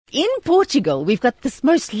In Portugal, we've got this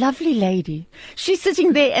most lovely lady. She's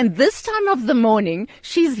sitting there, and this time of the morning,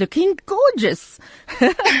 she's looking gorgeous.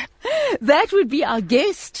 That would be our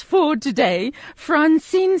guest for today,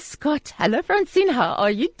 Fransien Scott. Hello, Fransien. How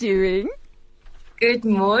are you doing? Good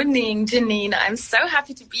morning, Janine. I'm so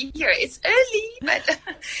happy to be here. It's early,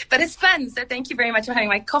 but it's fun. So thank you very much for having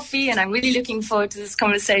my coffee, and I'm really looking forward to this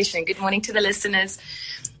conversation. Good morning to the listeners.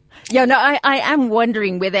 Yeah, no, I am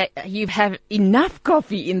wondering whether you have enough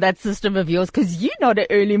coffee in that system of yours, because you're not an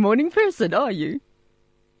early morning person, are you?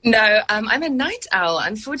 No, I'm a night owl.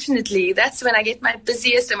 Unfortunately, that's when I get my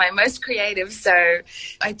busiest and my most creative. So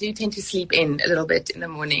I do tend to sleep in a little bit in the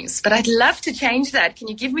mornings. But I'd love to change that. Can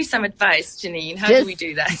you give me some advice, Janine? How do we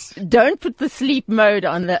do that? Don't put the sleep mode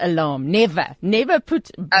on the alarm. Never put.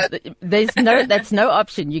 That's no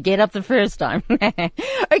option. You get up the first time. Okay,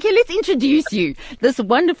 let's introduce you. This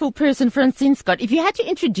wonderful person, Fransien Scott. If you had to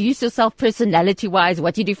introduce yourself personality-wise,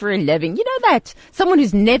 what you do for a living, you know that. Someone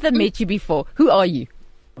who's never met you before. Who are you?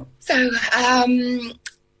 So,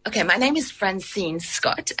 okay, my name is Fransien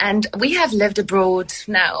Scott, and we have lived abroad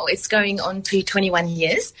now. It's going on to 21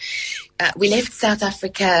 years. We left South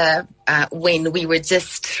Africa when we were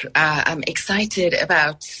just excited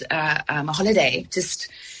about a holiday, just,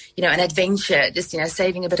 an adventure, just,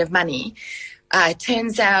 saving a bit of money. It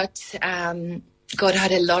turns out God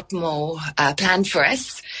had a lot more planned for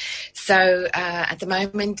us. So at the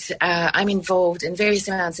moment, I'm involved in various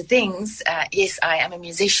amounts of things. Yes, I am a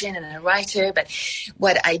musician and a writer, but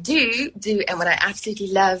what I do and what I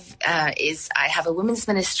absolutely love is I have a women's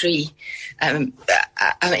ministry in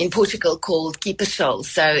Portugal called Kipasol.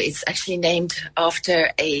 So it's actually named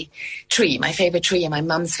after a tree, my favorite tree and my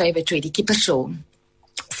mum's favorite tree, the Kipasol.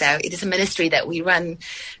 So it is a ministry that we run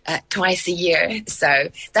twice a year. So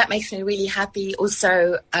that makes me really happy.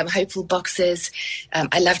 Also, hopeful boxes.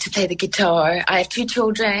 I love to play the guitar. I have 2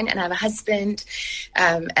 children and I have a husband.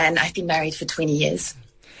 And I've been married for 20 years.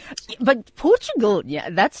 But Portugal,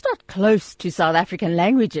 that's not close to South African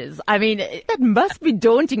languages. I mean, that must be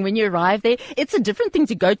daunting when you arrive there. It's a different thing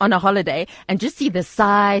to go on a holiday and just see the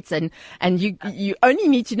sights and you only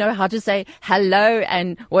need to know how to say hello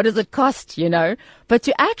and what does it cost, But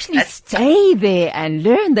to actually stay there and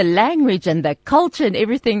learn the language and the culture and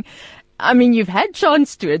everything, I mean, you've had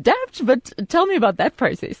chance to adapt, but tell me about that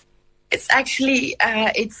process. It's actually,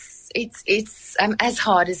 it's as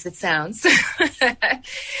hard as it sounds. The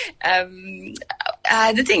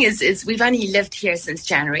thing is we've only lived here since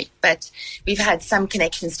January, but we've had some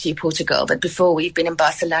connections to Portugal. But before, we've been in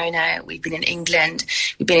Barcelona, we've been in England,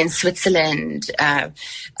 we've been in Switzerland,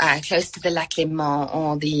 close to the Lac Léman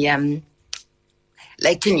or the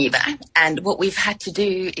Lake Geneva. And what we've had to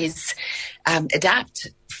do is adapt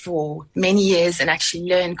for many years and actually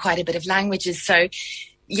learn quite a bit of languages. So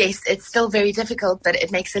yes, it's still very difficult, but it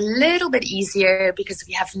makes it a little bit easier because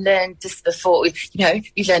we have learned this before.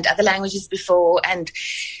 We've learned other languages before, and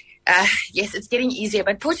yes, it's getting easier.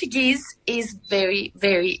 But Portuguese is very,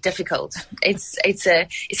 very difficult. It's a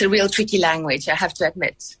real tricky language, I have to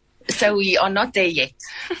admit. So we are not there yet.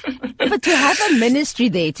 But to have a ministry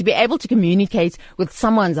there, to be able to communicate with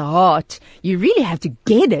someone's heart, you really have to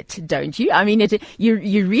get it, don't you? I mean,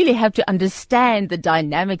 you really have to understand the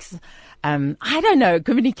dynamics. I don't know.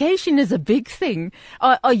 Communication is a big thing.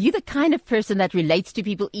 Are you the kind of person that relates to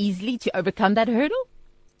people easily to overcome that hurdle?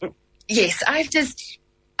 Yes, I've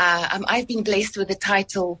been blessed with a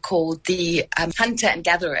title called the hunter and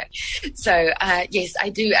gatherer. So yes, I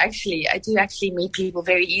do actually meet people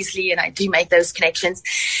very easily, and I do make those connections.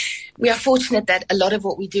 We are fortunate that a lot of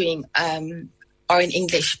what we're doing are in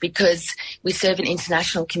English because we serve an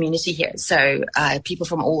international community here. So people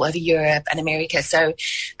from all over Europe and America. So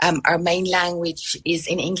our main language is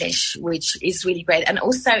in English, which is really great. And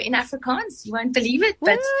also in Afrikaans, you won't believe it,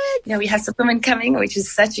 but we have some women coming, which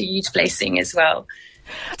is such a huge blessing as well.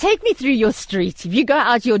 Take me through your street. If you go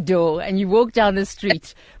out your door and you walk down the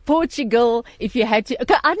street, Portugal, if you had to...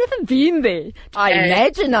 Okay, I've never been there. I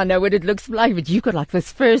imagine I know what it looks like, but you've got like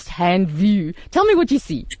this first-hand view. Tell me what you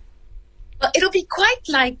see. Well, it'll be quite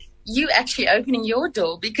like you actually opening your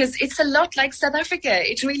door because it's a lot like South Africa.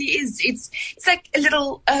 It really is. It's like a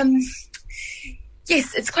little...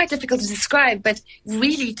 Yes, it's quite difficult to describe, but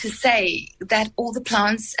really to say that all the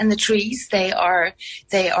plants and the trees, they are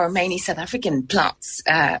mainly South African plants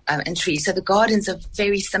and trees. So the gardens are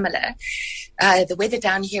very similar. The weather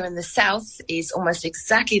down here in the south is almost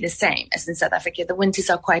exactly the same as in South Africa. The winters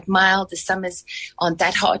are quite mild. The summers aren't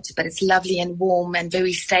that hot, but it's lovely and warm and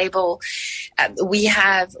very stable. We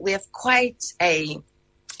have quite a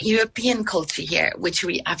European culture here, which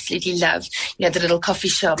we absolutely love. You know, the little coffee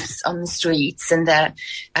shops on the streets and the,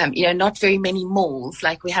 not very many malls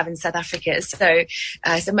like we have in South Africa. So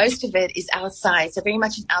most of it is outside. So very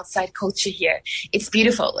much an outside culture here. It's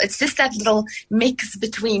beautiful. It's just that little mix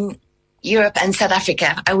between Europe and South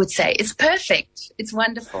Africa, I would say. It's perfect. It's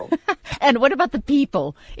wonderful. And what about the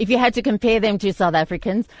people? If you had to compare them to South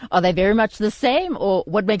Africans, are they very much the same, or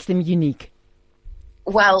what makes them unique?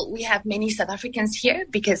 Well, we have many South Africans here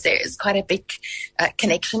because there is quite a big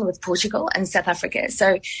connection with Portugal and South Africa.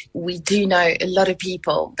 So we do know a lot of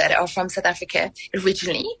people that are from South Africa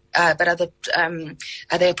originally, but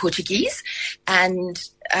they're Portuguese. And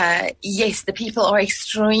yes, the people are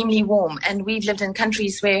extremely warm. And we've lived in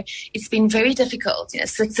countries where it's been very difficult. You know,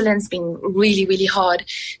 Switzerland's been really, really hard.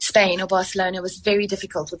 Spain or Barcelona was very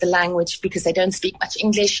difficult with the language because they don't speak much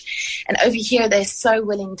English. And over here, they're so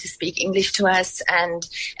willing to speak English to us, and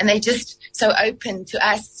they're just so open to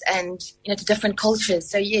us and, to different cultures.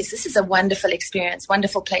 So yes, this is a wonderful experience,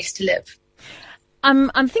 wonderful place to live.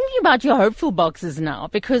 I'm thinking about your hopeful boxes now,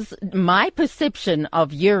 because my perception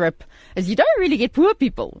of Europe is you don't really get poor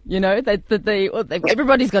people, that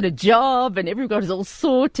everybody's got a job and everybody's all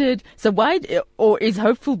sorted. So or is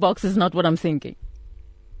hopeful boxes not what I'm thinking?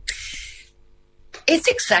 It's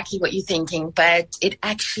exactly what you're thinking, but it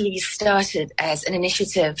actually started as an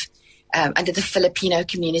initiative under the Filipino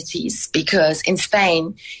communities, because in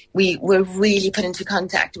Spain, we were really put into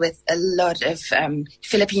contact with a lot of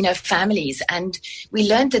Filipino families, and we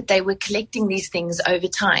learned that they were collecting these things over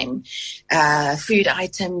time, food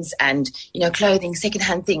items and, clothing,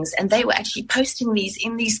 secondhand things, and they were actually posting these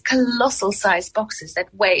in these colossal sized boxes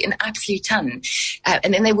that weigh an absolute ton,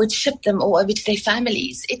 and then they would ship them all over to their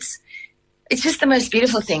families. It's just the most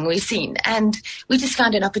beautiful thing we've seen. And we just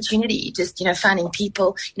found an opportunity, just, finding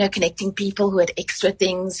people, connecting people who had extra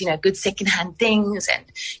things, good secondhand things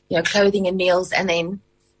and, clothing and meals. And then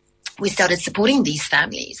we started supporting these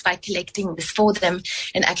families by collecting this for them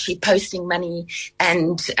and actually posting money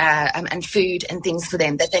and food and things for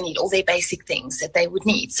them that they need, all their basic things that they would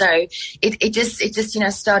need. So it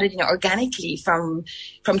just started, organically from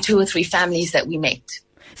 2 or 3 families that we met.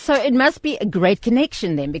 So it must be a great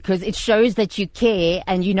connection then, because it shows that you care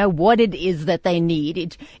and you know what it is that they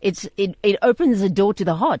need. It opens a door to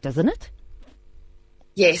the heart, doesn't it?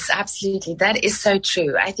 Yes, absolutely. That is so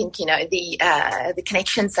true. I think, the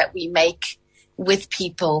connections that we make with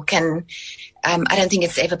people can, I don't think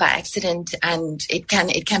it's ever by accident, and it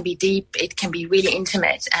can be deep, it can be really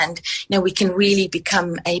intimate, and, we can really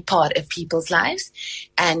become a part of people's lives.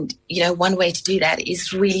 And, one way to do that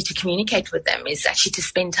is really to communicate with them, is actually to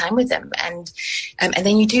spend time with them. And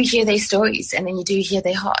then you do hear their stories, and then you do hear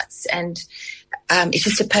their hearts. And it's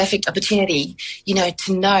just a perfect opportunity,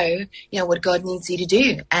 to know, what God needs you to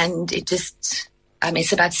do. And it just,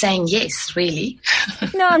 it's about saying yes, really.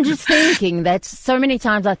 No, I'm just thinking that so many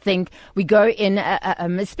times I think we go in,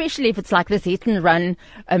 especially if it's like this hit and run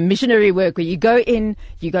missionary work, where you go in,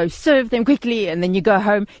 you go serve them quickly, and then you go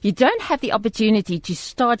home. You don't have the opportunity to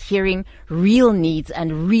start hearing real needs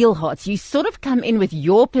and real hearts. You sort of come in with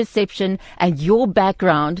your perception and your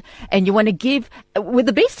background, and you want to give with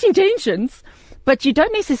the best intentions, but you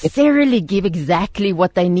don't necessarily give exactly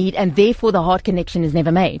what they need, and therefore the heart connection is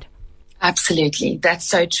never made. Absolutely. That's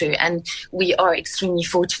so true. And we are extremely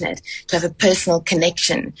fortunate to have a personal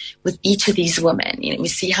connection with each of these women. We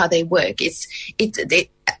see how they work. It's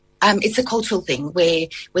a cultural thing where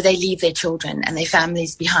they leave their children and their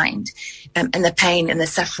families behind. And the pain and the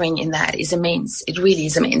suffering in that is immense. It really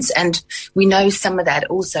is immense. And we know some of that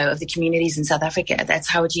also of the communities in South Africa. That's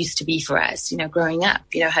how it used to be for us, growing up,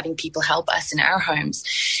 having people help us in our homes.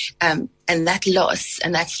 And that loss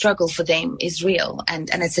and that struggle for them is real, and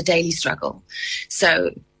it's a daily struggle.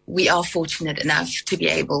 So we are fortunate enough to be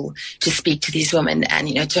able to speak to these women and,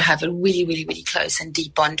 to have a really, really, really close and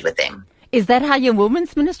deep bond with them. Is that how your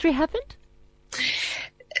women's ministry happened?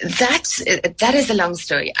 That is a long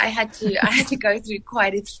story. I had to go through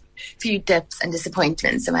quite a few dips and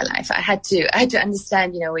disappointments in my life. I had to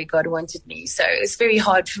understand, where God wanted me. So it was very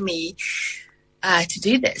hard for me to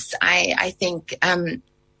do this. I think,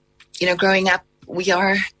 growing up, we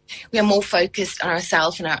are more focused on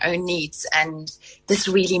ourselves and our own needs, and this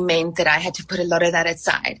really meant that I had to put a lot of that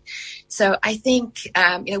aside. So I think,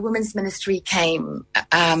 women's ministry came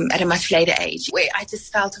at a much later age, where I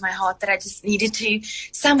just felt in my heart that I just needed to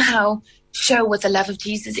somehow show what the love of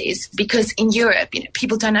Jesus is, because in Europe,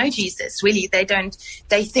 people don't know Jesus. Really,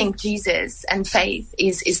 they think Jesus and faith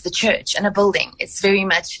is the church and a building. It's very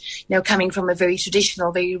much, coming from a very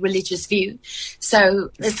traditional, very religious view. So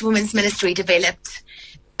this women's ministry developed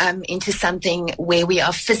into something where we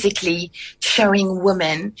are physically showing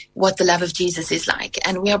women what the love of Jesus is like.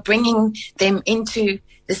 And we are bringing them into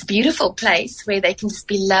this beautiful place where they can just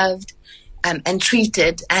be loved and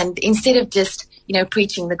treated. And instead of just,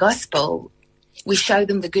 preaching the gospel, we show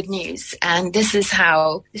them the good news. And this is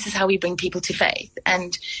how we bring people to faith.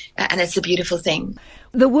 And it's a beautiful thing.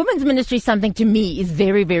 The women's ministry, something to me, is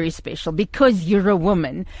very, very special because you're a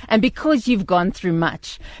woman and because you've gone through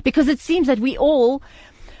much. Because it seems that we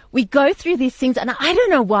go through these things, and I don't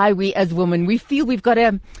know why we as women, we feel we've got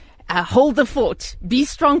to hold the fort, be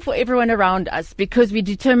strong for everyone around us, because we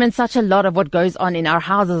determine such a lot of what goes on in our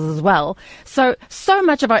houses as well. So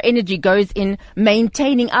much of our energy goes in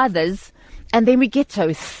maintaining others, and then we get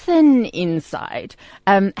so thin inside.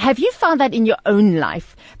 Have you found that in your own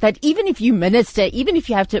life, that even if you minister, even if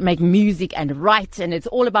you have to make music and write, and it's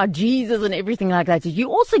all about Jesus and everything like that, you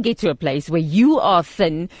also get to a place where you are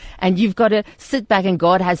thin and you've got to sit back and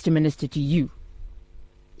God has to minister to you?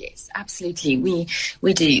 Yes, absolutely.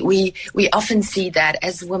 We do. We often see that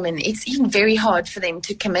as women, it's even very hard for them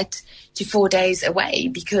to commit to 4 days away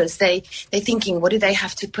because they're thinking, what do they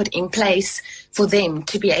have to put in place for them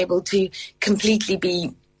to be able to completely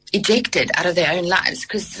be ejected out of their own lives?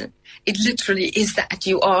 Because it literally is that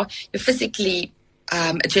you're physically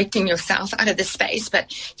ejecting yourself out of the space,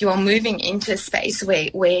 but you are moving into a space where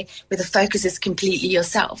the focus is completely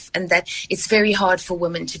yourself, and that it's very hard for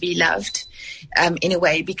women to be loved in a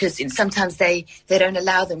way, because sometimes they don't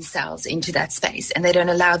allow themselves into that space, and they don't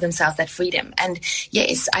allow themselves that freedom. And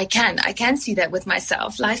yes, I can see that with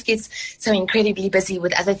myself. Life gets so incredibly busy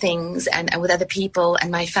with other things and with other people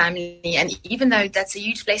and my family, and even though that's a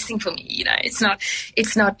huge blessing for me, it's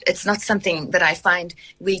not something that I find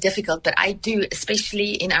really difficult, but I do, especially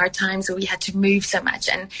in our times where we had to move so much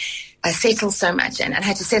and settle so much, and I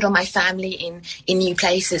had to settle my family in new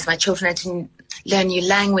places. My children had to learn new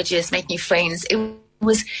languages, make new friends. It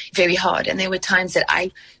was very hard, and there were times that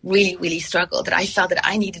I really, really struggled, that I felt that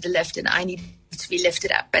I needed a lift and I needed to be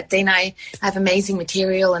lifted up. But then I have amazing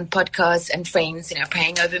material and podcasts and friends,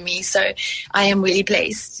 praying over me. So I am really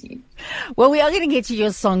blessed. Well, we are going to get to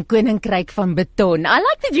your song, Koninkryk van Beton. I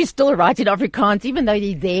like that you still write in Afrikaans, even though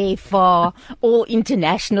you're there for all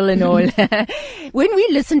international and all. When we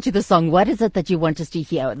listen to the song, what is it that you want us to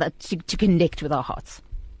hear, to connect with our hearts?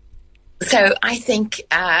 So I think,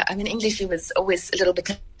 English, it was always a little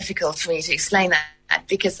bit difficult for me to explain that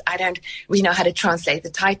because I don't really know how to translate the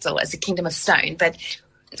title as a kingdom of stone. But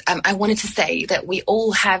I wanted to say that we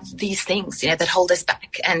all have these things, that hold us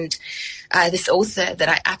back. And this author that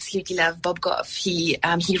I absolutely love, Bob Goff, he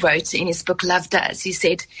wrote in his book, Love Does, he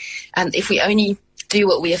said, if we only do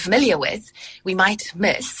what we are familiar with, we might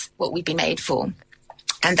miss what we've been made for.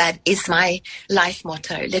 And that is my life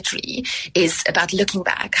motto, literally, is about looking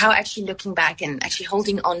back, looking back and actually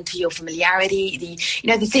holding on to your familiarity,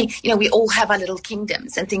 the thing, we all have our little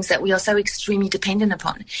kingdoms and things that we are so extremely dependent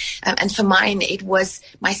upon. And for mine, it was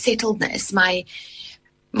my settledness, my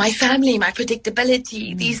family, my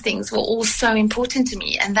predictability. These things were all so important to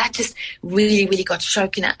me, and that just really, really got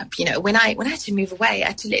shaken up. When I had to move away, I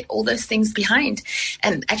had to let all those things behind.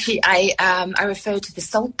 And actually, I refer to the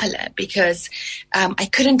salt pillar because I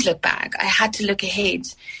couldn't look back. I had to look ahead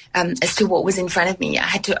as to what was in front of me. I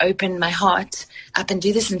had to open my heart up and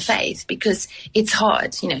do this in faith because it's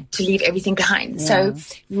hard, to leave everything behind. Yeah. So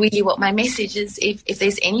really, what my message is, if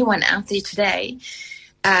there's anyone out there today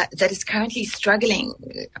that is currently struggling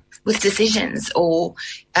with decisions or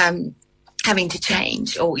having to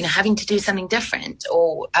change or having to do something different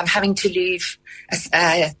or having to leave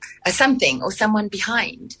something or someone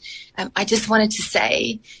behind, I just wanted to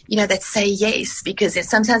say, that say yes, because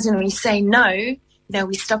sometimes when we say no,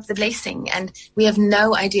 we stop the blessing and we have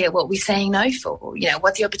no idea what we're saying no for,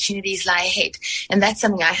 what the opportunities lie ahead. And that's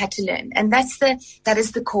something I had to learn. And that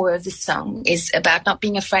is the core of the song, is about not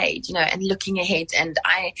being afraid, and looking ahead. And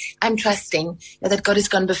I'm trusting that God has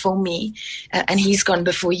gone before me and he's gone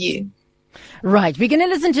before you. Right. We're going to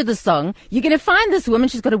listen to the song. You're going to find this woman.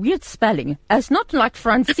 She's got a weird spelling. It's not like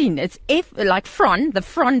Fransien. It's F, like Fran, the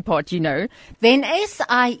Fran part, then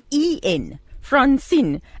Sien.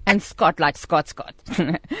 Fransien and Scott, like Scott.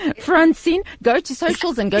 Fransien, go to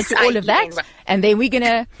socials and go to all of that. And then we're going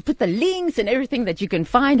to put the links and everything that you can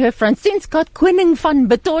find her. Fransien Scott, Koninkryk van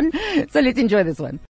Beton. So let's enjoy this one.